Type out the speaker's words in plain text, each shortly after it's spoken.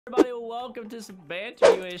Everybody, welcome to some Banter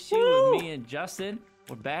UHC with me and Justin.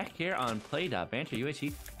 We're back here on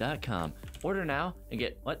play.banteruhc.com. Order now and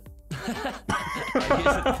get what?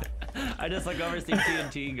 I just look over see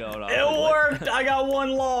TNT going off. It worked! I got one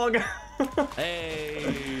log.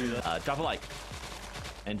 Hey, drop a like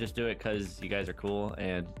and just do it because you guys are cool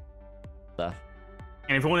and stuff.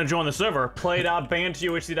 And if you want to join the server,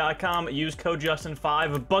 play.banteruhc.com, use code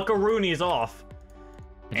Justin5, buckaroonies off.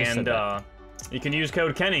 And you can use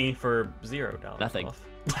code Kenny for $0 Nothing. off.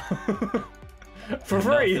 For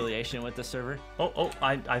free. No affiliation with the server.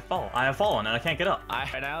 I have fallen and I can't get up.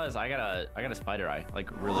 Right now is I got a spider eye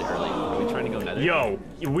like really early. Are we trying to go nether? Yo,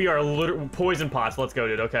 we are literally poison pots. Let's go,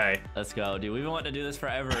 dude. Okay. Let's go, dude. We've been wanting to do this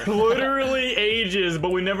forever. Literally ages,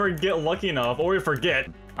 but we never get lucky enough, or we forget.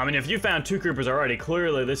 I mean, if you found 2 creepers already,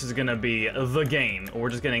 clearly this is gonna be the game.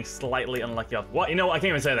 We're just getting slightly unlucky off. What? You know, I can't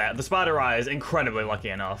even say that. The spider eye is incredibly lucky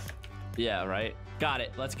enough. Yeah, right. Got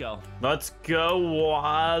it. Let's go. Let's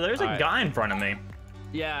go. There's a guy in front of me.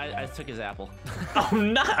 Yeah, I took his apple. Oh,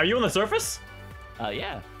 no. Are you on the surface?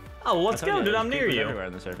 Yeah. Oh, let's go, dude. I'm near you. Everywhere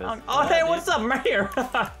on the surface. Oh, hey, what's up? I'm right here.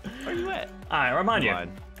 Where you at? All right, right behind you. All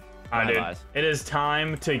right, dude. Lies. It is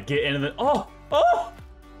time to get into the. Oh.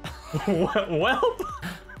 Well.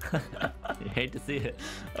 You hate to see it.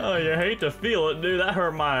 Oh, you hate to feel it, dude. That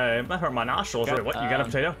hurt my nostrils. Wait, what? You got a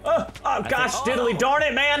potato? Oh gosh, diddly darn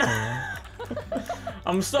it, man.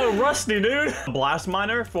 I'm so rusty, dude. Blast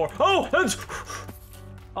miner for. Oh, that's.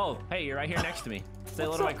 Oh, hey, you're right here next to me. Say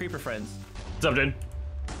hello to my creeper friends. What's up, dude?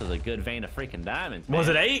 This is a good vein of freaking diamonds, man. Was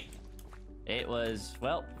it 8? It was,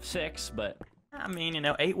 well, 6, but. I mean, you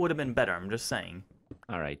know, 8 would have been better. I'm just saying.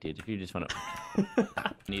 All right, dude. If you just want to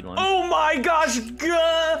need one. Oh my gosh!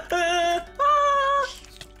 No,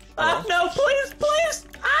 please!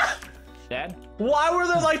 Ah! Dad? Why were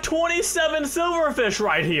there like 27 silverfish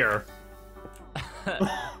right here?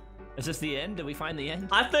 Is this the end? Did we find the end?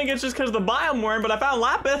 I think it's just because of the biome we're in, but I found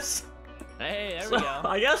lapis. Hey, there we go.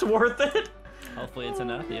 I guess worth it. Hopefully it's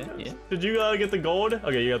enough. Yeah. Did you get the gold?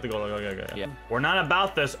 Okay, you got the gold. Okay. Yeah. We're not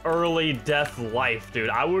about this early death life, dude.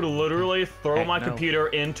 I would literally throw my computer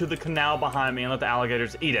into the canal behind me and let the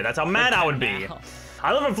alligators eat it. That's how mad I would be.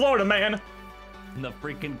 I live in Florida, man. The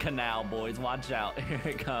freaking canal, boys. Watch out. Here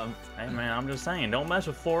it comes. Hey, man, I'm just saying. Don't mess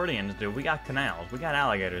with Floridians, dude. We got canals. We got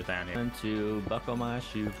alligators down here. 1, 2, buckle my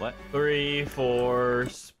shoe. What? 3, 4,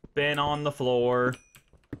 spin on the floor.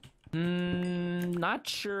 Not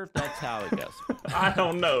sure if that's how it goes. I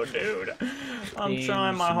don't know, dude. I'm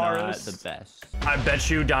trying my hardest. Not the best. I bet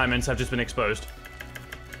you diamonds have just been exposed.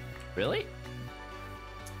 Really?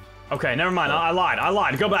 Okay, never mind. I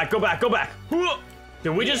lied. Go back.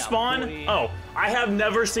 Did we just spawn? Boy. Oh, I have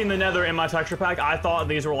never seen the nether in my texture pack. I thought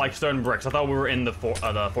these were like stone bricks. I thought we were in the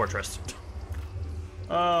fortress.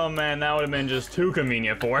 Oh man, that would have been just too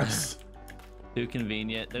convenient for us. Too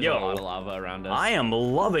convenient. There's a lot of lava around us. I am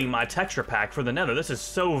loving my texture pack for the nether. This is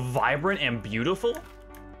so vibrant and beautiful.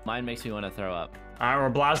 Mine makes me want to throw up. All right, we're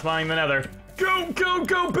blast buying the nether. Go, build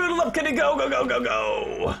it up, Kenny,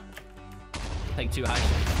 go. Take 2 high.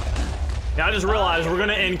 Yeah, I just realized we're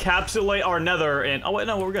gonna encapsulate our nether in. Oh wait,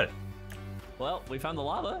 no, we're good. Well, we found the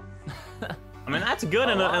lava. I mean, that's good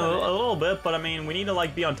in a little bit, but I mean, we need to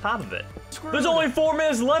like be on top of it. There's only 4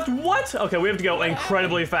 minutes left. What? Okay, we have to go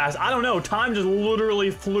incredibly fast. I don't know. Time just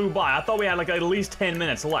literally flew by. I thought we had like at least 10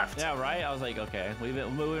 minutes left. Yeah, right. I was like, okay, we've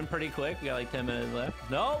been moving pretty quick. We got like 10 minutes left.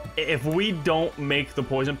 Nope. If we don't make the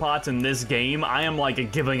poison pots in this game, I am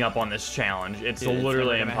like giving up on this challenge. It's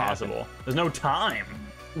literally impossible. There's no time.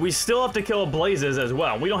 We still have to kill BliTzz as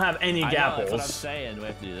well. We don't have any gapples. That's what I'm saying. We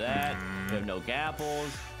have to do that. We have no gapples.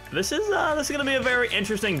 This is gonna be a very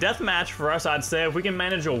interesting death match for us, I'd say. If we can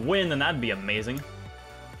manage a win, then that'd be amazing.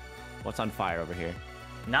 What's on fire over here?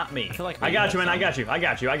 Not me. I feel like I got you, man. I got you.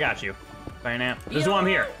 This is why I'm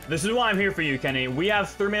here. This is why I'm here for you, Kenny. We have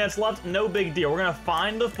 3 minutes left. No big deal. We're gonna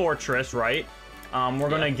find the fortress, right? We're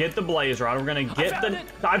gonna get the blaze rod. We're gonna get the.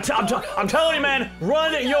 I'm telling you, man.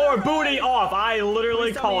 Run your booty off. I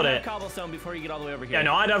literally called it. Cobblestone before you get all the way over here. Yeah,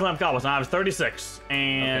 no, I definitely have cobblestone. I have 36,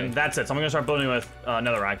 and that's it. So I'm gonna start building with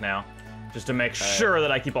netherrack now, just to make sure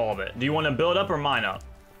that I keep all of it. Do you want to build up or mine up?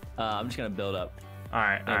 I'm just gonna build up. All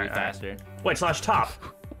right, all right. Faster. Wait, /top.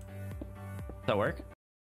 Does that work?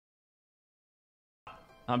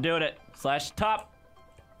 I'm doing it. /top.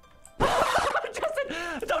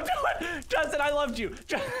 Justin, don't do it! Justin, I loved you!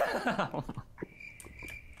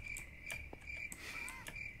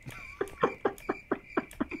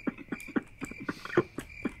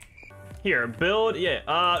 Here, build, yeah,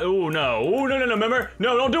 oh no, remember?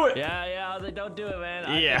 No, don't do it! Yeah, don't do it, man.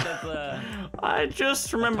 I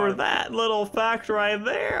just remember that little fact right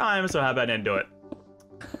there. I am so happy I didn't do it.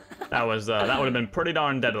 That would have been pretty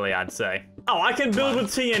darn deadly, I'd say. Oh, I can build with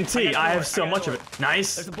TNT. I have so much of it.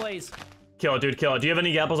 Nice. There's a blaze. Kill it, dude. Kill it. Do you have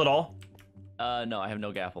any gapples at all? No, I have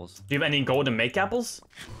no gapples. Do you have any gold to make gapples?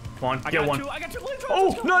 Come on, get one. I got two blaze.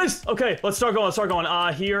 Oh, nice. Okay, let's start going. Let's start going.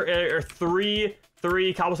 Here are three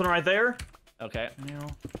cobblestone right there. Okay.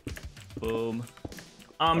 Boom.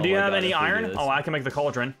 Do you have God, any iron? Oh, I can make the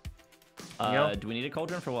cauldron. Do we need a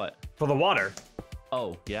cauldron for what? For the water.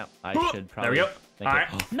 Oh, yeah. I should There probably. we go. All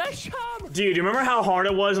right. Nice job. Dude, do you remember how hard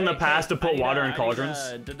it was in the past to put water in cauldrons?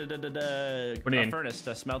 What do you need? Furnace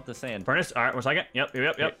to smelt the sand. Furnace? All right, 1 second. Yep.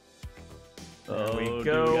 There we go. Dude, we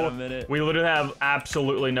got a minute. We literally have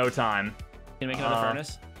absolutely no time. Can you make another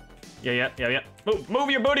furnace? Yeah.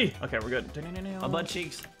 Move your booty. Okay, we're good. My butt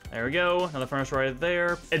cheeks. There we go. Another furnace right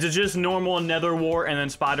there. Is it just normal nether wart and then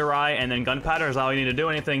spider eye and then gunpowder? Is that all you need to do?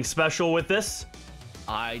 Anything special with this?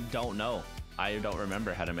 I don't know. I don't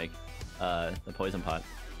remember how to make the poison pot.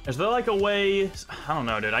 Is there like a way? I don't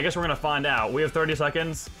know, dude. I guess we're gonna find out. We have 30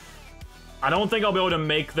 seconds. I don't think I'll be able to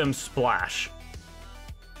make them splash.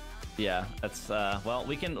 Yeah, that's well,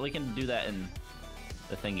 we can do that in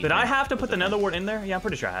the thingy. Did I have to put the nether wart in there? Yeah, I'm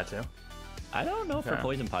pretty sure I had to. I don't know for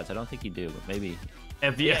poison pots. I don't think you do, but maybe.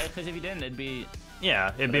 If you, yeah, because if you didn't, it'd be.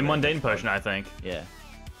 Yeah, it'd be a mundane potion, I think. Yeah.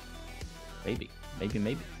 Maybe.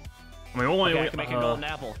 I mean, only I can make a golden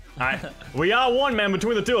apple. All right, we got one, man,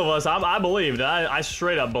 between the two of us. I believed. I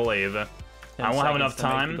straight up believe. I won't have enough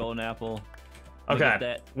time. Golden apple.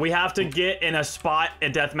 Okay, we have to get in a spot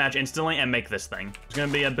at deathmatch instantly and make this thing. It's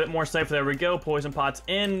gonna be a bit more safe. There we go. Poison pots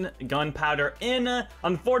in, gunpowder in.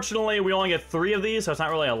 Unfortunately, we only get 3 of these, so it's not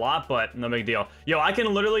really a lot, but no big deal. Yo, I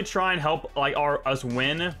can literally try and help like us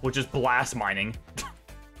win, which is blast mining.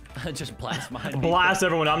 Just blast mine. Blast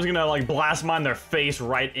everyone. I'm just gonna like blast mine their face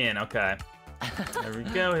right in. Okay. There we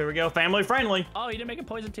go. Here we go. Family friendly. Oh, you didn't make a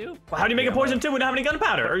poison too? Well, how do you make a poison too? We don't have any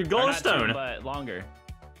gunpowder or glowstone. But longer.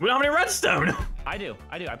 We don't have any redstone. I do.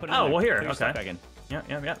 I put it in Oh, there. well, here. Put your stuff Okay. back in.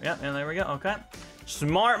 Yep. And there we go. Okay.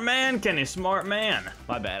 Smart man, Kenny. Smart man.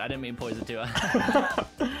 My bad. I didn't mean poison too.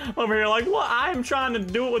 Over here like, what? I'm trying to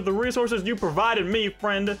do it with the resources you provided me,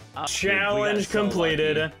 friend. Challenge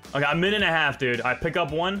completed. Okay, a minute and a half, dude. I pick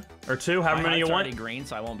up 1 or 2, however many you want. It's already green,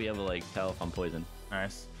 so I won't be able to like tell if I'm poisoned.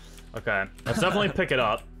 Nice. Okay. Let's definitely pick it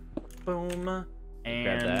up. Boom.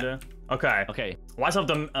 And okay. Okay. Why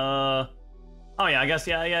something? Oh yeah, I guess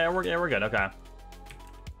we're good. Okay.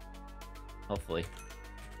 Hopefully.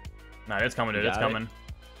 No, it's coming, dude. It's coming.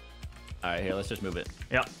 All right, here. Let's just move it.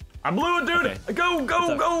 Yep. I blew it, dude. Okay. Go,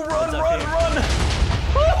 run.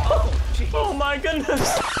 Oh, Oh my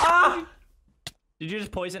goodness. Ah! Did you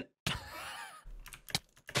just poison?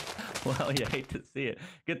 Well, you hate to see it.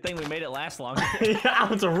 Good thing we made it last longer.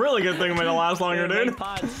 Yeah, it's a really good thing we made it last longer, dude.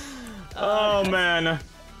 Oh man.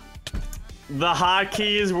 The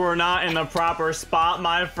hotkeys were not in the proper spot,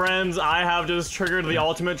 my friends. I have just triggered the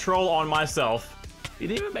ultimate troll on myself. You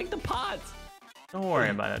didn't even make the pots. Don't worry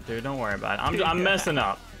about it, dude. Don't worry about it. I'm messing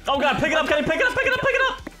up. Oh god, pick it up, Kenny. Pick it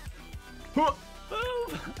up.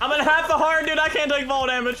 I'm at half the heart, dude. I can't take fall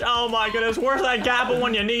damage. Oh my goodness. Where's that gapple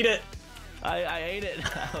when you need it? I ate it.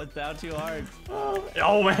 I was down too hard.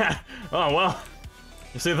 Oh man. Oh well.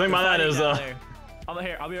 You see, the thing about that is I'm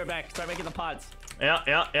here. I'll be right back. Start making the pots. Yeah.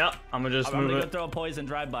 I'm gonna just move it. I'm gonna go throw a poison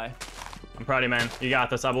drive-by. I'm proud of you, man. You got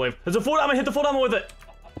this, I believe. There's a full. I'm gonna hit the full diamond with it.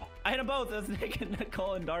 I hit them both. That's Nick and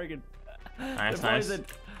Nicole and Dargan. Nice.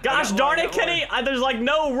 Gosh darn it, Kenny! There's like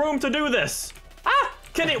no room to do this. Ah,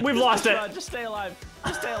 Kenny, we've lost it. Just stay alive.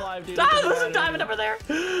 Just stay alive, dude. There's a diamond over there.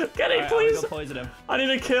 Kenny, please. Go poison him. I need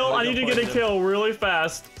to kill. I need to get a kill really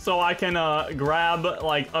fast so I can grab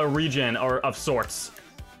like a regen or of sorts.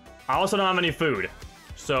 I also don't have any food,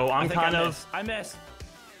 so I'm kind of. I missed.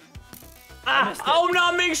 Oh no,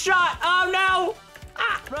 I'm being shot. Oh no.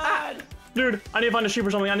 Run. Dude, I need to find a sheep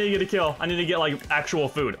or something. I need to get a kill. I need to get like actual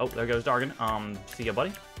food. Oh, there goes Dargan. See ya,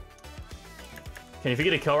 buddy. Okay, if you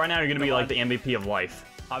get a kill right now, you're gonna be like the MVP of life.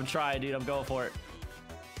 I'm trying, dude. I'm going for it.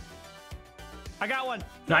 I got one.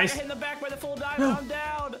 Nice. I got hit in the back by the full diamond. I'm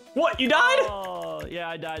down. What? You died? Oh, yeah,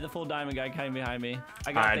 I died. The full diamond guy came behind me.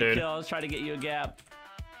 I got Alright, the dude. kill. I was trying to get you a gap.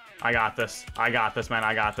 I got this. I got this, man.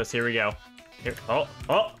 I got this. Here we go. Here. Oh.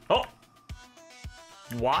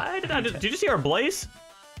 Why did I just... Did you just hear a blaze?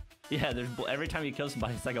 Yeah, there's every time you kill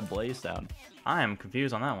somebody, it's like a blaze sound. I am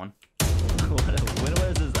confused on that one. When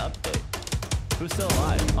was this update? Who's still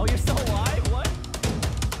alive? Oh, you're still alive? What?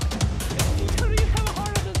 You don't even have a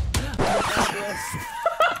heart on this.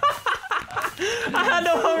 I had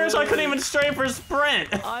no hunger, so I couldn't even strain for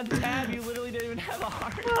sprint. On tab, you literally didn't even have a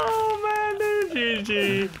heart. Oh, man, dude.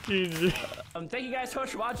 GG. Thank you guys so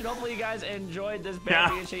much for watching. Hopefully you guys enjoyed this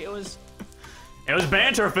bad. It was It was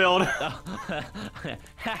banter filled.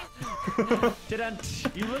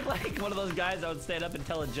 You look like one of those guys that would stand up and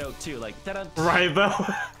tell a joke too, like. Right though.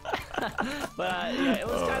 But yeah, it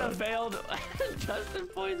was kind of failed. Justin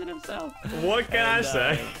poisoned himself. What can I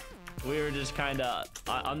say? We were just kind of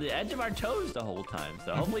on the edge of our toes the whole time.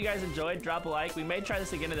 So hopefully you guys enjoyed. Drop a like. We may try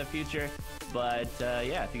this again in the future. But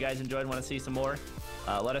yeah, if you guys enjoyed and want to see some more,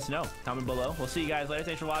 let us know. Comment below. We'll see you guys later.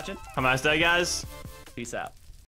 Thanks for watching. Have a nice day, guys. Peace out.